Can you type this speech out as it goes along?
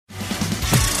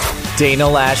Dana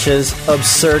Lash's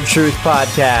Absurd Truth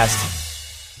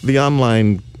Podcast. The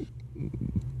online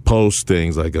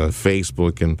postings like on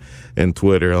Facebook and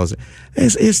Twitter,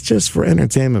 it's just for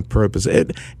entertainment purpose.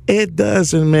 It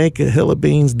doesn't make a hill of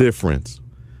beans difference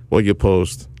what you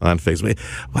post on Facebook.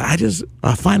 But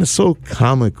I find it so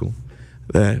comical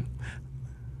that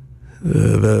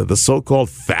the so-called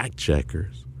fact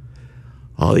checkers,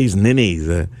 all these ninnies,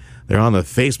 they're on the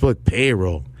Facebook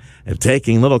payroll and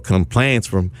taking little complaints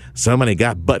from somebody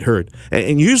got butthurt.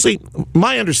 And usually,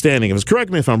 my understanding is,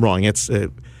 correct me if I'm wrong, it's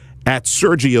at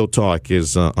Sergio Talk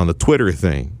is on the Twitter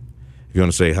thing, if you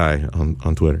want to say hi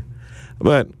on Twitter.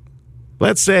 But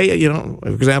let's say, for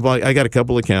example, I got a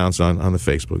couple accounts on the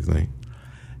Facebook thing,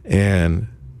 and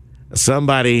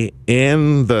somebody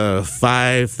in the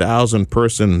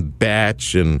 5,000-person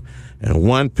batch and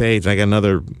one page, I got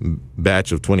another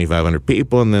batch of 2,500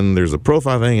 people, and then there's a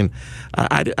profile thing, and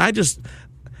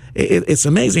it's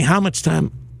amazing how much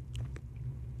time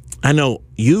I know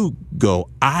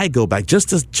I go back just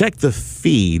to check the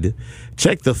feed,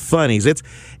 check the funnies. It's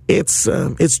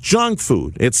junk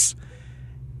food.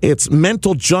 It's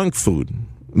mental junk food.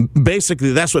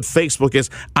 Basically, that's what Facebook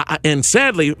is. And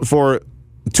sadly, for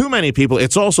too many people,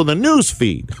 it's also the news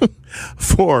feed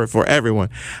for everyone.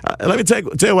 Let me tell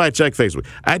you why I check Facebook.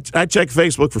 I check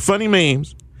Facebook for funny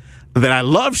memes that I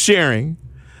love sharing.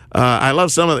 I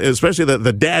love some of, especially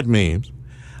the dad memes.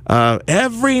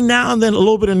 Every now and then, a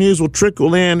little bit of news will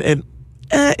trickle in, and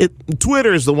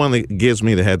Twitter is the one that gives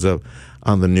me the heads up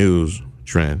on the news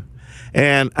trend.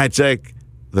 And I check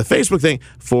the Facebook thing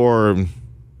for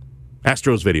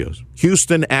Astros videos,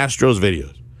 Houston Astros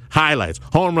videos, highlights,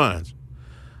 home runs.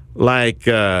 Like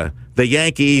the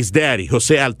Yankees' daddy,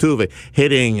 Jose Altuve,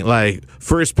 hitting like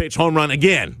first pitch home run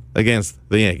again against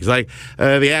the Yankees. Like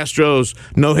the Astros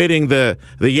no-hitting the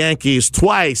Yankees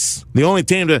twice. The only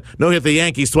team to no-hit the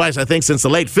Yankees twice, I think, since the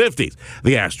late 50s,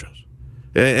 the Astros.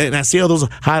 And I see all those.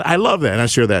 I love that, and I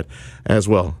share that as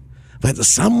well. But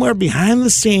somewhere behind the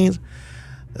scenes,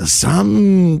 this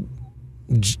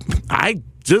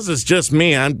is just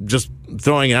me. I'm just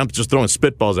throwing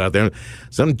spitballs out there.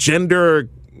 Some gender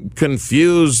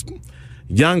confused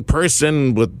young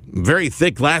person with very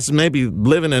thick glasses, maybe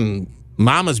living in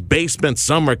mama's basement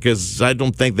somewhere, because I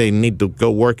don't think they need to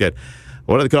go work at,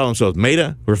 what do they call themselves,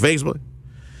 Meta or Facebook?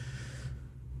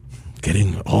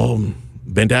 Getting all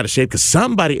bent out of shape because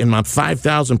somebody in my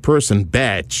 5,000-person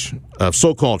batch of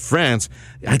so-called friends,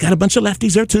 I got a bunch of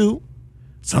lefties there too.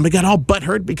 Somebody got all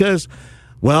butthurt because,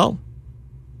 well,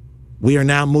 we are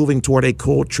now moving toward a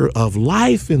culture of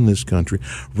life in this country.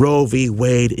 Roe v.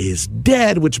 Wade is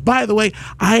dead, which, by the way,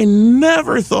 I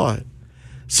never thought.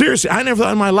 Seriously, I never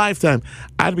thought in my lifetime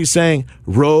I'd be saying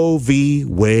Roe v.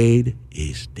 Wade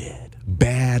is dead.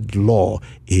 Bad law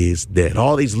is dead.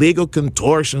 All these legal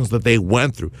contortions that they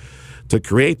went through to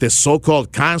create this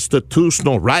so-called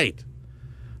constitutional right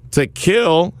to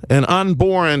kill an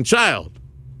unborn child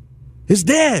is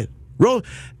dead.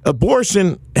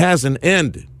 Abortion hasn't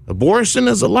ended. Abortion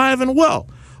is alive and well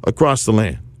across the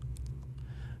land.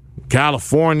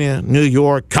 California, New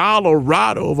York,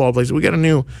 Colorado, of all places. We got a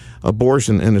new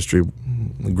abortion industry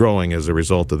growing as a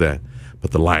result of that.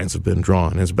 But the lines have been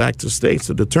drawn. It's back to states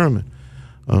to determine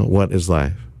what is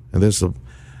life. And this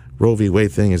Roe v.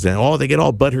 Wade thing is that, they get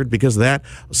all butthurt because of that.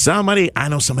 I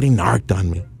know somebody narked on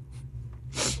me.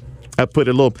 I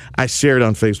shared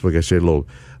on Facebook, a little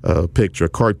picture, a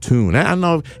cartoon. I don't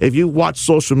know if you watch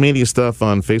social media stuff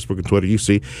on Facebook and Twitter, you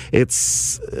see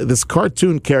it's this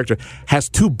cartoon character has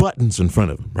two buttons in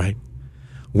front of him, right?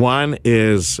 One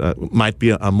is might be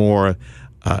a more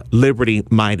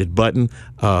liberty-minded button.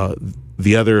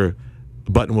 The other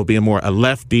button will be a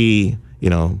lefty,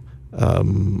 a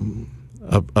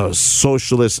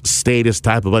socialist statist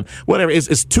type of button. Whatever.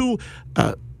 It's two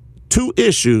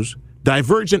issues,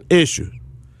 divergent issues.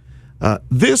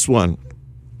 This one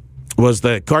was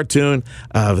the cartoon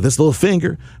of this little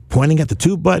finger pointing at the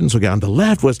two buttons. Okay, on the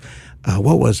left was,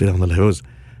 what was it on the left? It was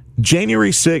January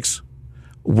 6th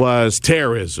was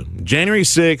terrorism. January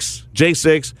 6th,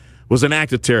 J6, was an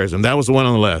act of terrorism. That was the one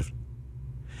on the left.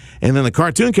 And then the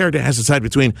cartoon character has to decide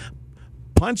between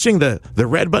punching the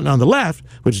red button on the left,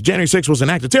 which January 6th was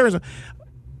an act of terrorism,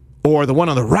 or the one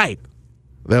on the right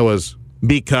that was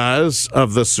because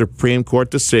of the Supreme Court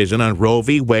decision on Roe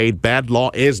v. Wade. Bad law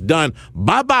is done.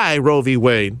 Bye-bye, Roe v.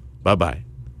 Wade. Bye-bye.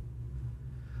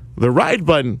 The right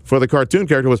button for the cartoon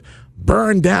character was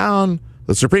burn down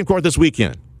the Supreme Court this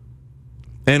weekend.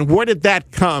 And where did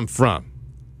that come from?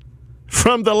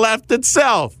 From the left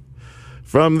itself.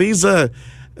 From these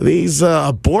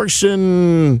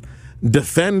abortion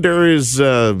defenders,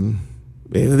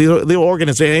 the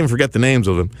organization, I even forget the names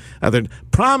of them, they're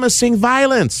promising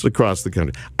violence across the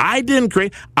country.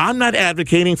 I'm not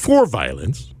advocating for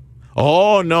violence.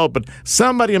 Oh, no, but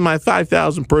somebody in my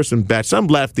 5,000 person batch, some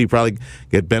lefty probably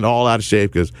get bent all out of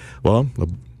shape because, well,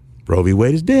 Roe v.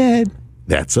 Wade is dead.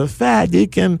 That's a fact. You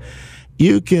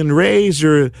can raise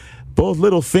your both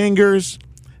little fingers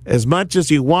as much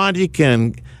as you want. You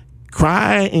can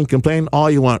cry and complain all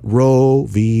you want. Roe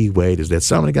v. Wade is dead.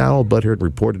 Somebody got all butthurt,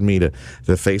 reported me to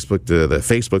the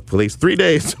Facebook police 3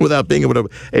 days without being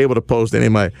able to post any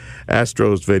of my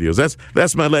Astros videos.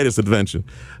 That's my latest adventure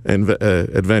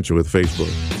with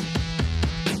Facebook.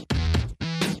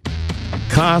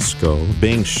 Costco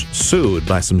being sued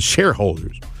by some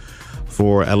shareholders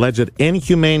for alleged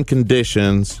inhumane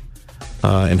conditions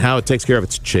and how it takes care of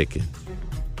its chicken.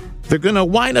 They're going to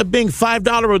wind up being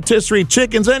 $5 rotisserie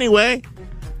chickens anyway.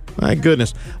 My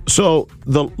goodness. So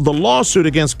the lawsuit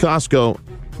against Costco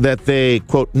that they,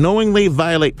 quote, knowingly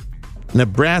violate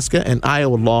Nebraska and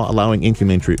Iowa law allowing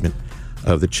inhumane treatment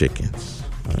of the chickens.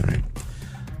 All right.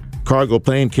 Cargo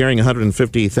plane carrying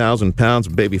 150,000 pounds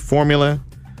of baby formula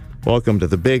welcomed to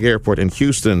the big airport in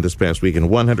Houston this past weekend.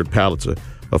 100 pallets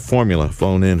of formula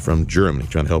flown in from Germany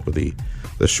trying to help with the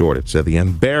shortage. The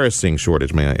embarrassing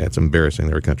shortage, may I add. It's embarrassing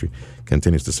that our country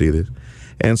continues to see this.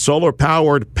 And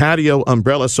solar-powered patio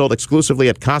umbrellas sold exclusively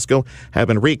at Costco have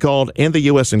been recalled in the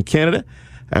U.S. and Canada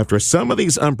after some of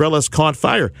these umbrellas caught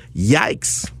fire.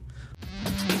 Yikes.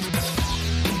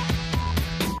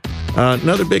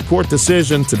 Another big court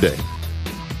decision today,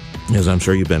 as I'm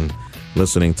sure you've been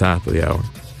listening top of the hour.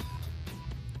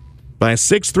 By a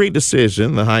 6-3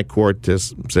 decision, the High Court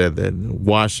has said that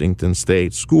Washington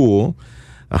State School,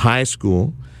 a high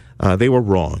school, they were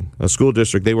wrong. A school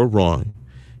district, they were wrong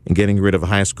in getting rid of a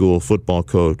high school football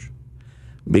coach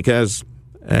because,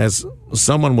 as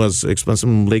someone was explaining,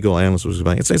 some legal analyst was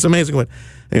explaining, it's amazing what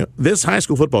this high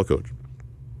school football coach,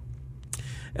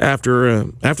 after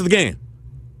the game,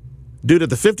 dude at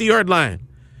the 50-yard line,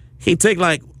 he'd take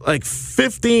like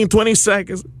 15, 20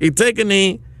 seconds, he'd take a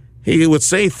knee, he would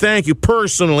say thank you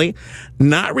personally,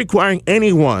 not requiring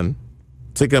anyone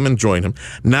to come and join him,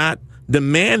 not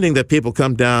demanding that people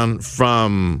come down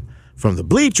from the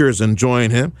bleachers and join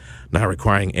him, not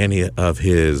requiring any of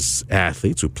his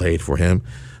athletes who played for him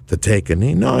to take a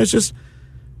knee. No, it's just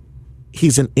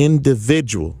he's an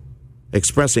individual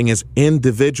expressing his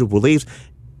individual beliefs,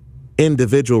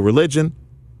 individual religion.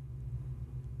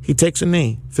 He takes a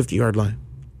knee, 50-yard line,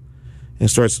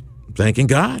 and starts thanking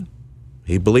God.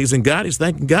 He believes in God. He's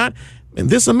thanking God. In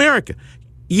this America,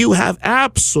 you have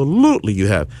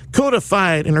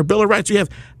codified in our Bill of Rights, you have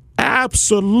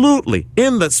absolutely,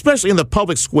 especially in the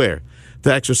public square,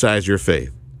 to exercise your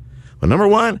faith. Well, number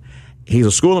one, he's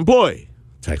a school employee,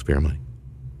 taxpayer money.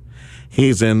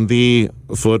 He's in the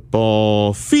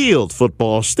football field,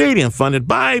 football stadium, funded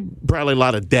by probably a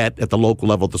lot of debt at the local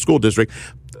level of the school district,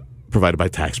 provided by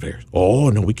taxpayers. Oh,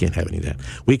 no, we can't have any of that.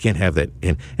 We can't have that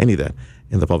in any of that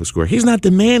in the public square. He's not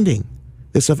demanding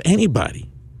this of anybody.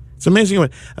 It's amazing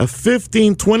what a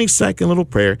 15, 20-second little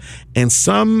prayer, and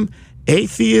some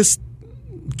atheist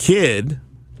kid,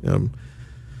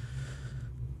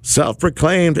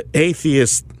 self-proclaimed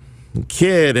atheist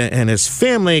kid, and his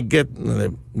family get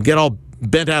all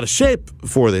bent out of shape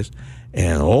for this.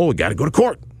 And, we got to go to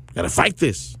court. Got to fight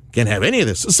this. Can't have any of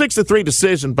this. A 6-3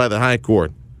 decision by the High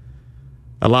Court,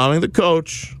 allowing the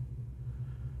coach,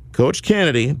 Coach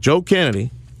Kennedy, Joe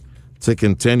Kennedy, to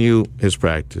continue his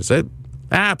practice.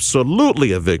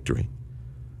 Absolutely a victory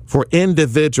for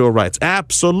individual rights.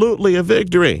 Absolutely a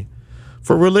victory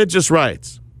for religious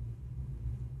rights.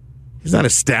 He's not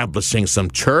establishing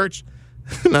some church,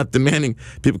 not demanding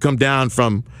people come down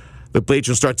from the bleachers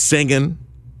and start singing.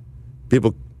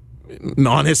 People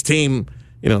on his team,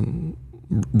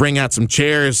 bring out some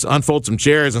chairs, unfold some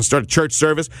chairs, and start a church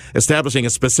service, establishing a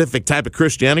specific type of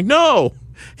Christianity. No,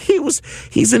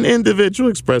 he's an individual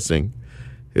expressing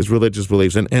his religious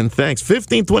beliefs. And thanks,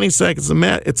 15, 20 seconds,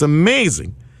 it's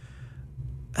amazing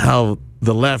how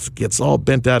the left gets all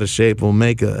bent out of shape, will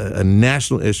make a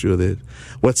national issue of this.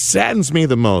 What saddens me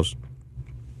the most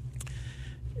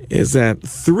is that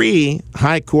 3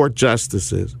 high court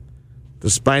justices,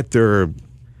 despite their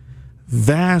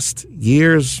vast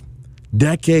years,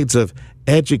 decades of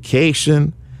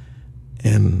education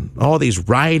and all these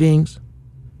writings,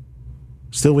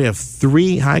 still we have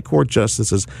 3 high court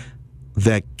justices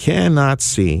that cannot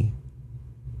see.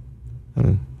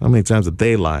 How many times did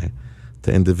they lie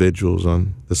to individuals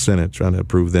on the Senate trying to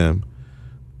approve them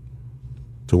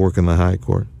to work in the high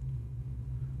court?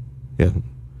 Yeah.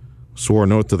 Swore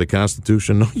an oath to the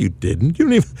Constitution. No, you didn't.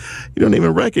 You don't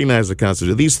even recognize the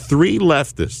Constitution. These 3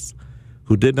 leftists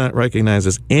who did not recognize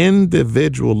his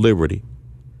individual liberty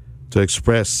to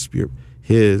express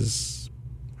his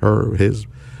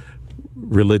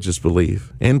religious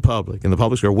belief in public, in the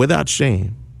public square, without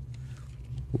shame.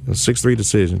 A 6-3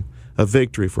 decision, a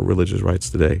victory for religious rights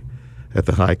today at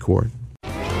the High Court.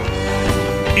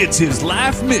 It's his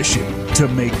life mission to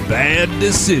make bad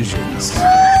decisions.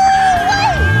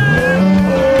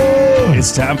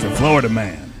 It's time for Florida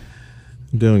Man.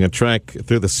 Doing a trek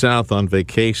through the South on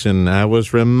vacation, I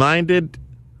was reminded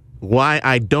why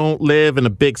I don't live in a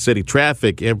big city.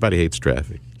 Traffic, everybody hates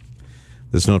traffic.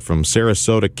 This note from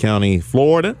Sarasota County,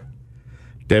 Florida.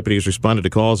 Deputies responded to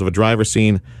calls of a driver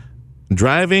seen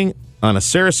driving on a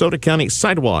Sarasota County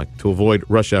sidewalk to avoid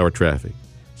rush hour traffic.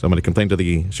 Somebody complained to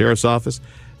the sheriff's office.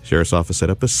 The sheriff's office set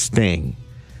up a sting,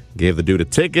 gave the dude a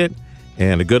ticket,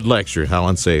 and a good lecture how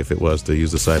unsafe it was to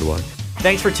use the sidewalk.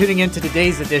 Thanks for tuning in to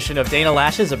today's edition of Dana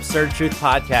Lash's Absurd Truth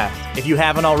Podcast. If you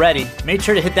haven't already, make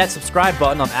sure to hit that subscribe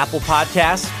button on Apple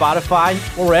Podcasts, Spotify,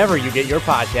 or wherever you get your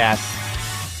podcasts.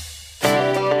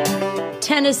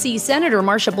 Tennessee Senator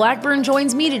Marsha Blackburn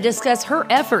joins me to discuss her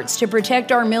efforts to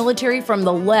protect our military from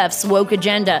the left's woke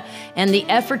agenda and the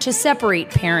effort to separate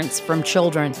parents from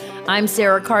children. I'm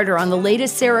Sarah Carter. On the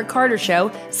latest Sarah Carter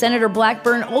Show, Senator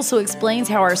Blackburn also explains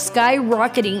how our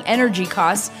skyrocketing energy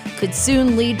costs could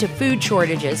soon lead to food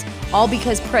shortages, all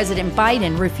because President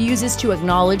Biden refuses to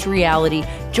acknowledge reality.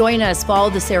 Join us. Follow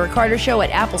the Sarah Carter Show at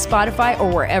Apple, Spotify, or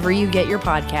wherever you get your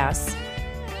podcasts.